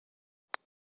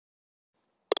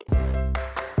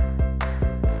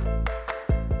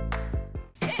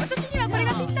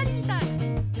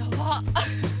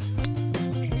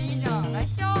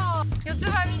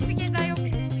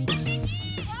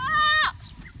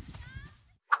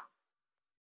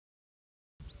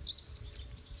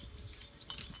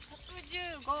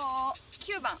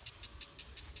9番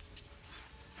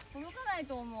届かない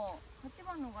と思う。8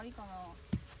番の方がいいかな。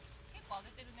結構上げ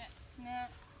てるね。ね、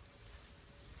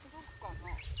届くかな。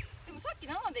でもさっき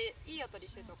7でいい当たり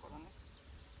してたからね。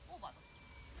オーバーだ。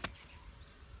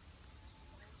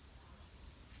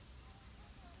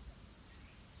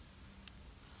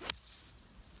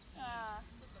ああ、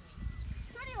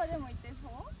距離はでもいってそ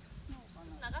う？流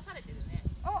されてるね。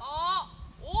あ、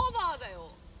オーバーだ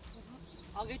よ。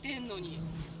上げてんのに。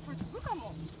これ飛ぶか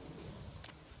も。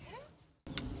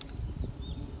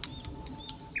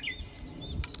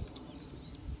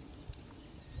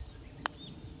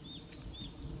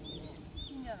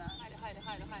いいんじゃない？入る入る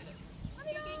入る入る。お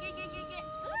願い。いけいけいけいけいけ。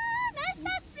ナイスタ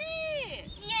ッチ。イ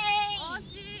エーイ。惜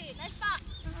しい。ナイスパー。は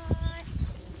ーい。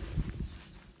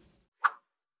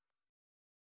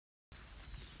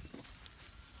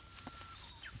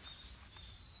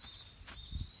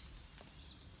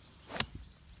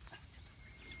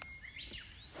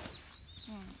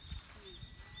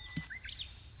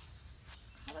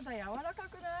体柔らか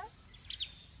くな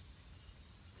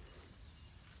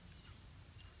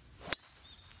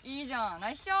い？いいじゃん、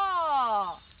ナイスショー。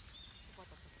ナ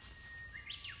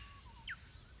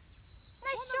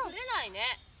イスショー。ぶれないね。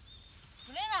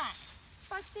ぶれない。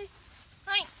パッチス。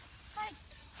はい。はい。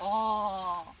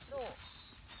ああ。どう？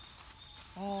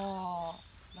ああ、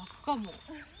楽かも。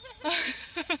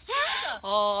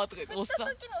ああとか言って振ったおっさん。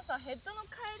時のさ、ヘッドの帰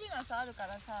りがさあるか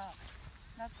らさ、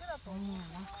楽だと思う。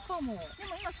楽かも。で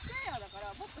も今スクエアだか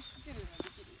らもっと吹けるようにで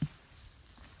きる。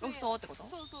ロフトってこと？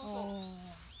そうそうそう。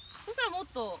そしたらもっ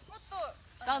ともっと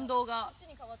弾道がこっち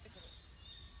に変わってくる。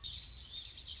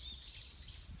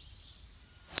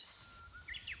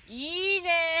いい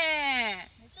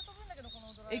ね。めっちゃ飛ぶんだけどこ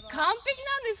のドライバー。完璧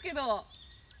なんですけど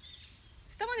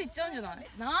下まで行っちゃうんじゃない？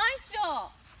ナイスショー。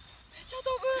めっちゃ飛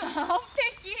ぶ。完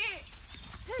璧。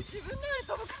自分のより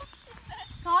飛ぶかもしれない。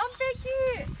完璧。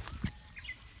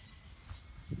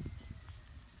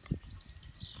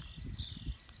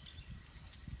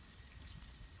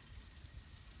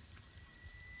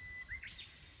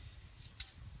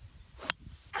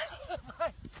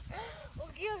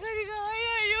起き上がりが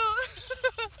早いよ。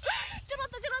ちょろっ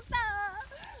とちょろっと。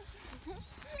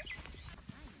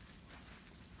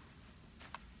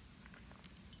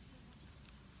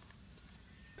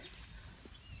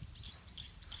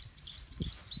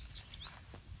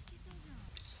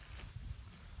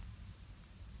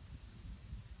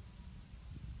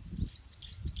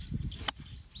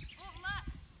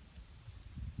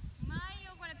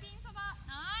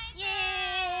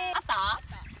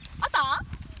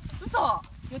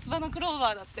四つ葉のクロー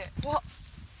バーだって。わ、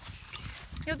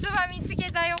四つ葉見つけ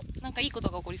たよ。なんかいいこと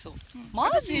が起こりそう。マ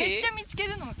マジ？ジめっちゃ見つけ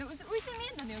るの。で浮いて見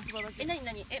えんだね、四つ葉だけ。なに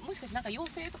なに、もしかしてなんか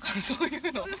妖精とかそういう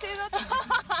の。妖精だった。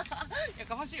や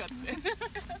かましいわって。早く見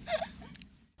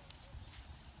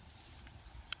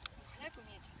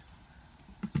えちゃう。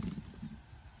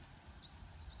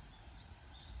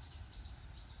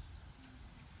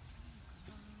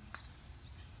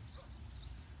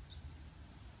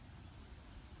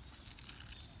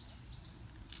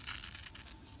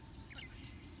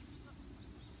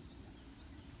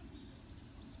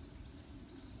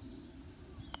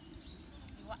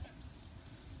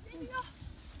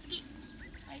次。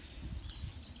はい。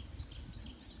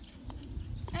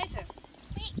ナイス。はい。ナ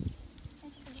イ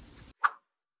ス次。シ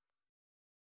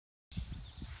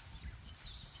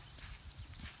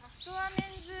ャフトはメン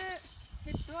ズ、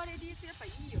ヘッドはレディースやっぱい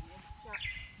いよね。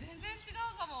全然違う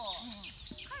かも。帰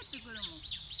ってくるもん。行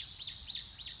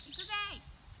くぜー。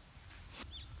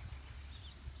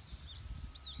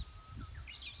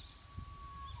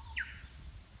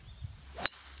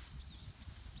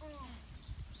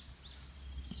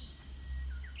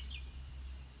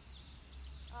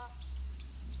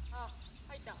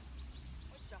入った。落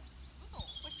ちた。嘘？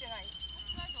落ちてない。落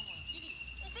ちないと思うよ。ギリ。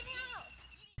行ってみよう。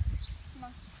し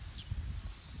ます。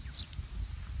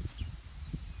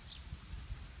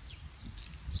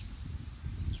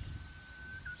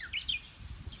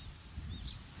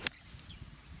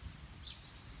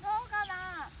どうか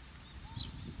な。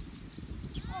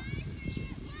完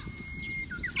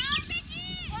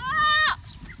璧。わあ。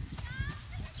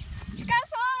近そう。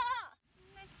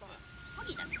ナイスパー。ボ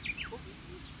ギーだね。ボギー。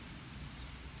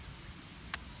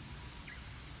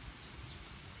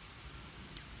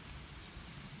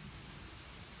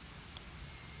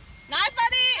ナイスバー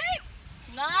デ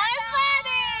ィー。ナイスバーデ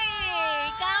ィ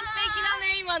ー。完璧だ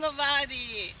ね、今のバーディ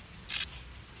ー。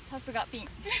さすがピン。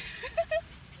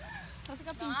さす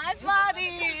がピン。ナイスバーディ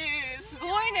ー。す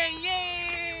ごいね、イ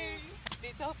エーイ。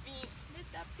レターピン。レ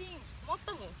タピン。止まっ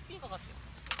たもん、スピンかかってる。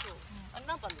そう。あれ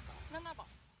何番出た？ 7番。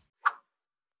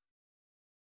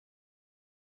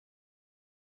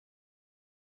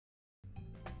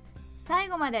最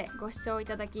後までご視聴い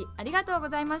ただきありがとうご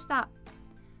ざいました。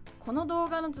この動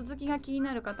画の続きが気に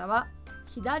なる方は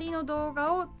左の動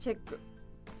画をチェック。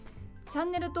チャ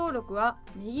ンネル登録は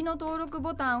右の登録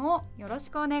ボタンをよろし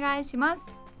くお願いします。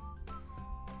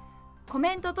コ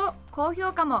メントと高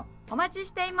評価もお待ち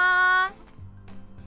しています。